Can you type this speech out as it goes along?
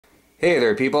Hey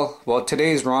there, people. Well,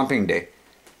 today's romping day.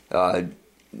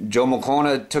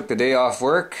 Jomo took the day off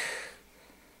work.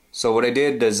 So what I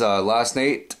did is last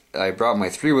night I brought my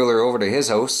three-wheeler over to his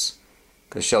house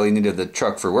because Shelly needed the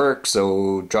truck for work.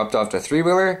 So dropped off the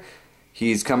three-wheeler.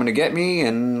 He's coming to get me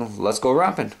and let's go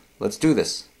romping. Let's do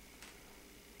this.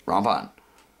 Romp on.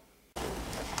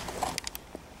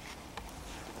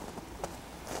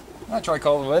 I tried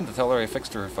calling Lynn to tell her I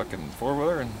fixed her fucking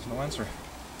four-wheeler and there's no answer.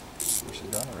 She's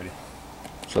done already.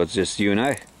 So it's just you and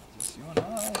I. Just you and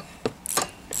I.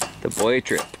 The boy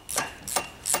trip.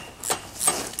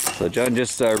 So John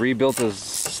just rebuilt his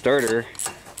starter.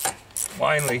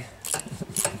 Finally.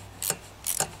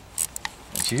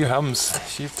 And she hums.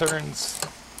 She turns.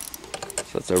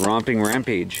 So it's a romping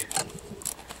rampage.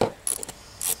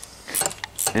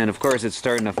 And of course it's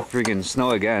starting to friggin'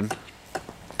 snow again.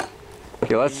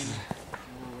 Okay, let's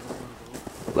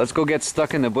go get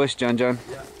stuck in the bush, John. Yeah.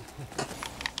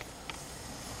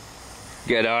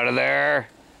 Get out of there.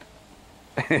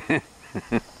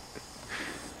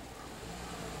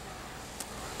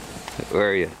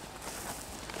 Where are you?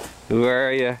 Where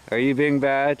are you? Are you being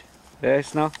bad? Hey,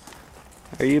 Snow?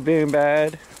 Are you being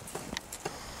bad?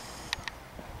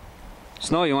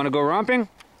 Snow, you want to go romping?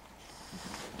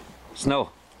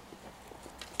 Snow.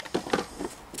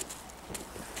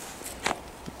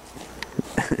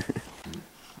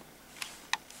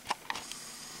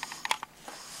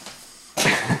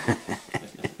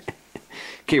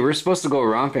 Okay, we're supposed to go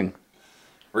romping.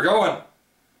 We're going.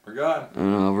 We're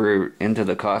gone. We're into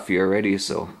the coffee already,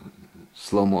 so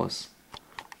slow-mos.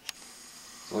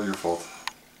 It's all your fault.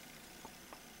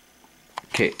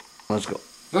 Okay, let's go.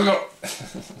 Let's go.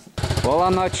 Well,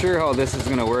 I'm not sure how this is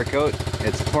gonna work out.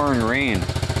 It's pouring rain,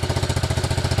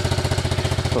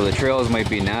 so the trails might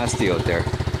be nasty out there.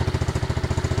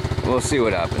 We'll see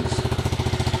what happens.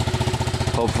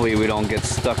 Hopefully we don't get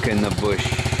stuck in the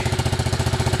bush.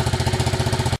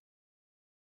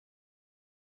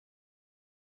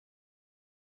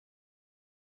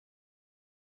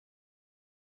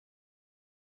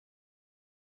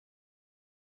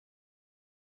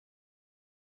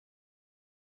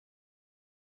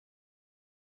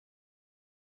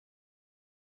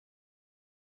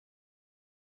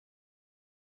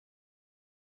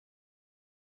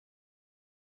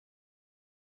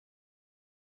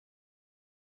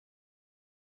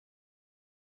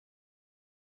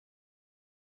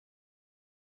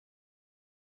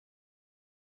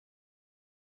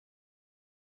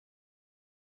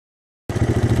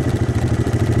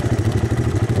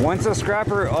 Once a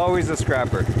scrapper, always a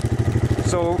scrapper.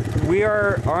 So we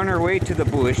are on our way to the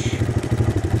bush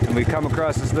and we come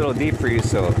across this little deep freeze.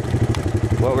 So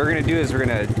what we're gonna do is we're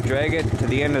gonna drag it to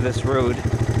the end of this road,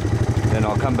 then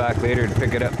I'll come back later and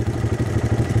pick it up.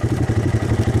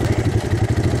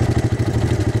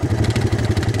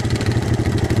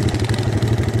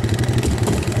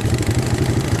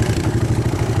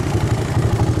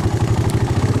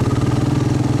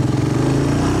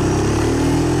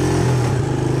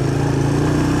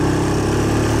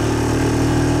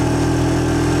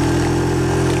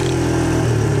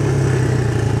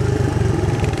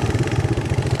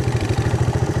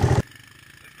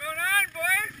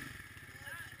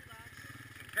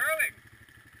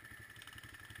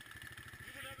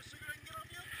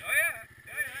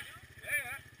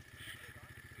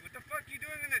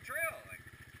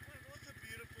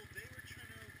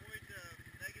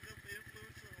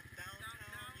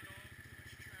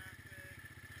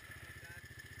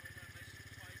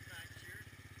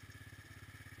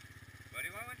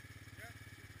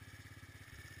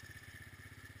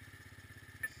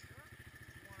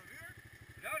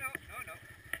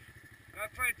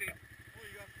 Plenty. Oh,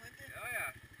 you got plenty? Oh,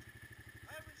 yeah.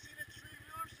 I haven't seen a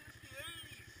three-wheeler since the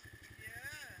 80s. Yeah.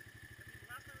 I think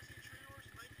last time I seen a three-wheeler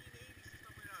was 1980s or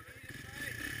something like that, right?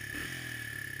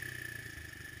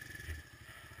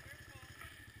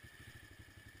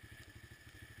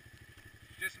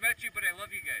 Just met you, but I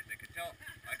love you guys. I can tell.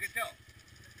 I can tell.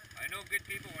 I know good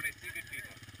people when I see good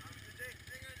people. Have a good day.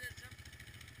 Take it easy.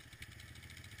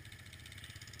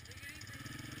 Take it easy.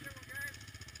 Have a good one, guys.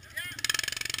 Yeah.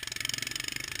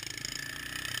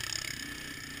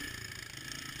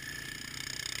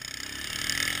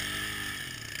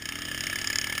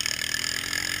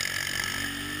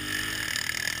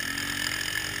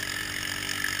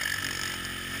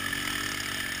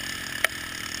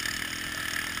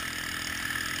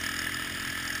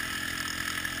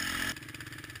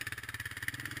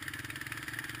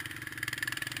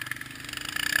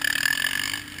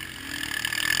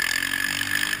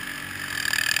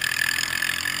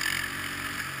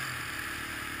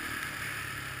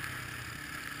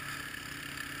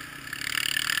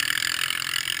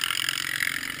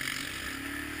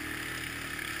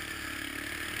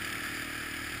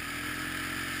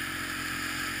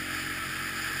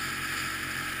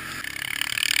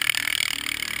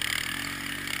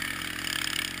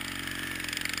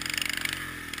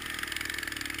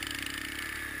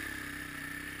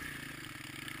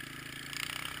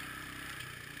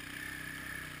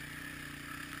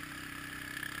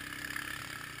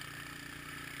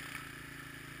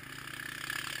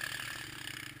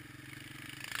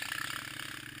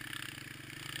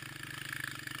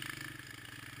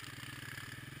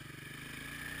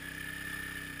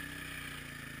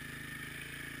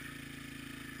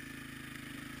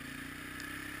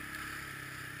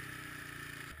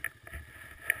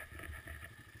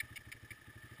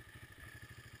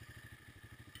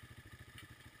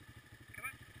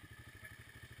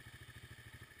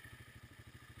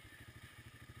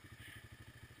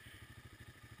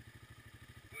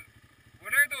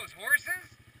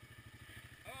 horses?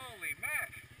 Holy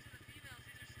mac. These are the females.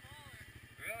 These are smaller.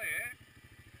 Really, eh?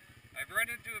 I've run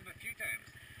into them a few times.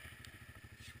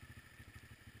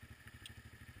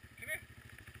 Come here.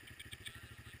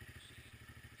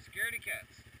 Scaredy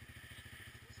cats.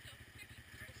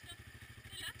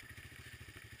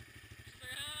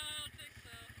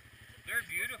 They're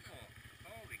beautiful.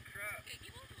 Holy crap. Okay, he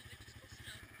won't move it. Just go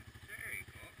slow. There you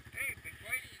go. Hey, big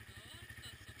boy. There you go. It's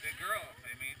not so Big bad. girl,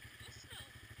 I mean. Go slow.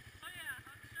 Oh yeah,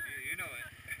 I'm sure. You know it.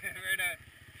 Right on.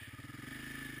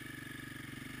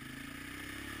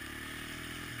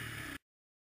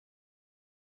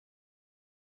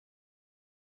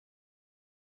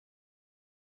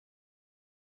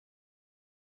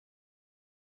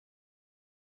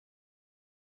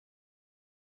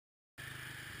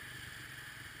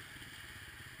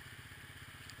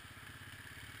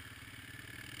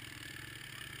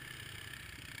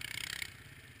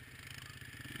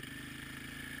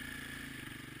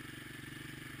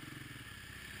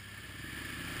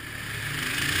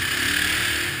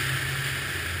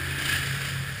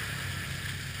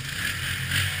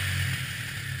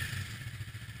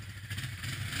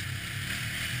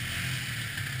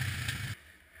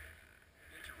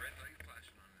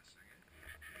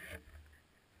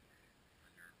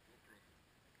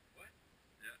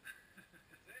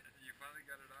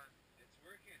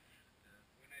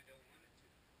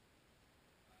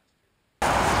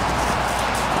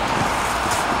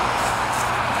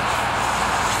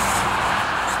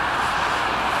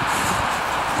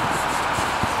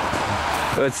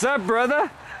 What's up, brother?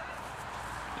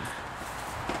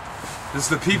 This is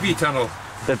the pee-pee tunnel.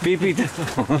 The pee-pee.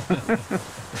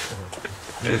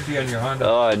 Pee on your Honda.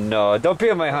 Oh no! Don't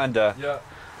pee on my Honda. Yeah.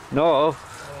 No.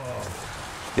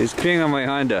 He's peeing on my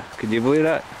Honda. Can you believe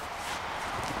that?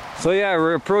 So yeah,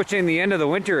 we're approaching the end of the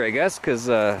winter, I guess, because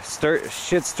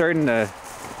shit's starting to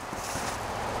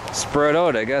spread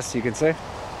out, I guess you can say.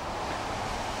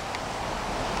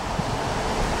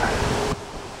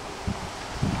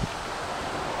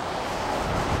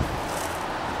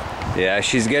 Yeah,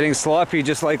 she's getting sloppy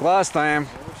just like last time.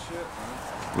 Oh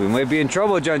shit, man. We might be in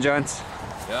trouble, John Johns.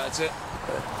 Yeah, that's it.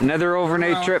 Another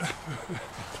overnight trip.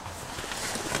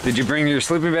 Did you bring your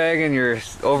sleeping bag and your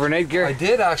overnight gear? I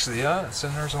did actually, yeah. It's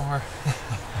in there somewhere.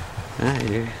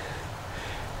 Yeah.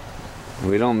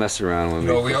 We don't mess around when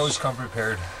No, we always come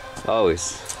prepared.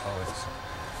 Always. Always.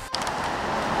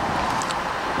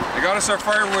 I got us our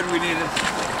firewood we needed.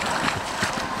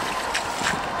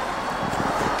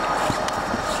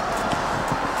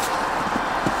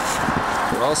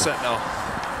 We're all set now.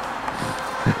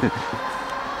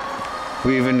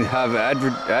 We even have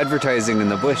advertising in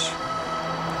the bush.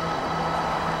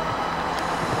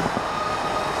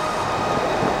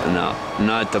 No,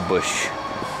 not the bush.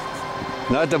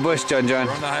 Not the bush, John John.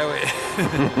 We're on the highway.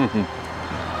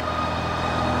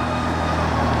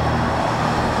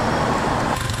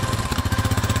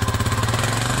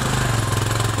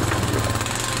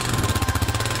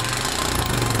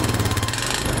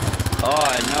 Oh,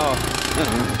 I know.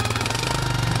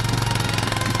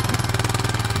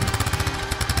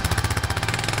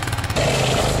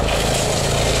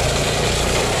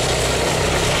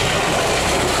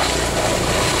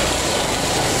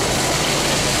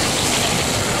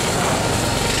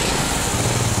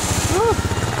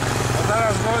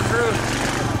 Going through.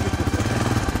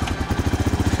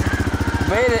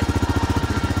 Made it.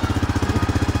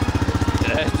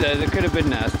 That could have been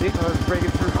nasty. I was breaking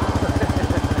through.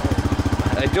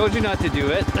 I told you not to do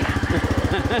it.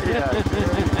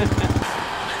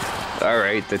 All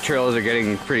right, the trails are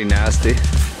getting pretty nasty.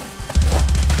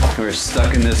 We're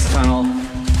stuck in this tunnel. We're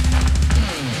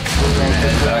gonna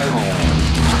head back home.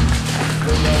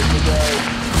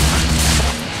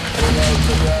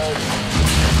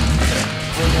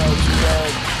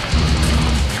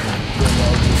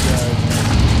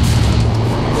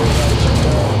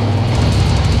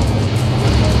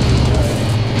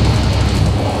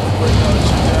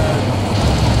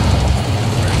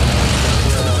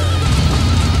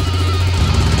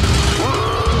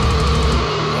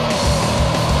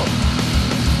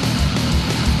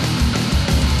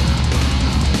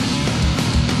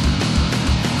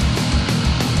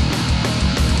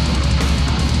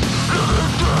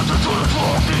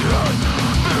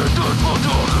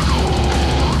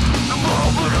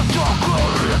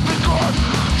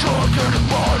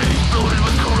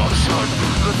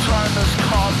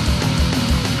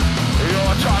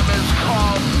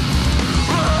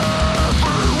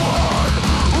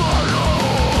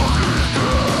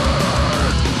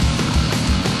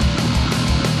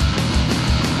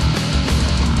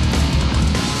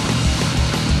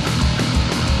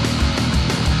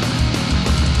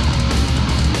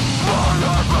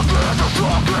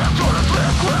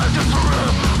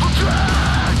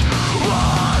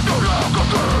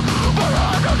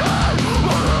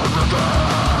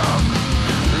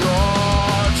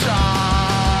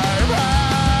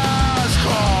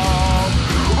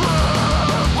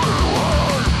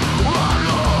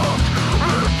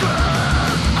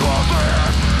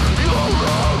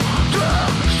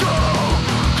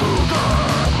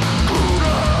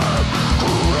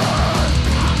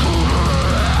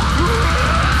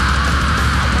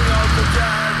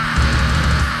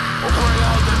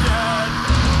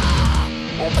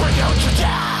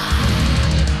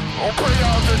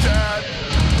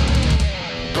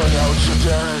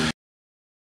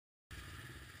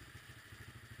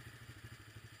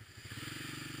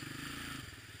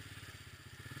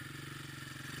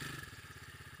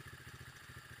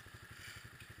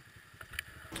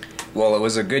 Well, it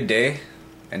was a good day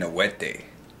and a wet day.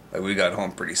 Like, we got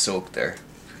home pretty soaked there.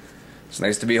 It's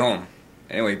nice to be home.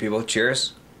 Anyway, people,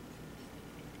 cheers.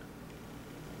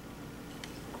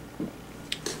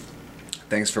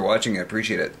 Thanks for watching. I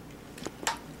appreciate it.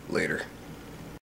 Later.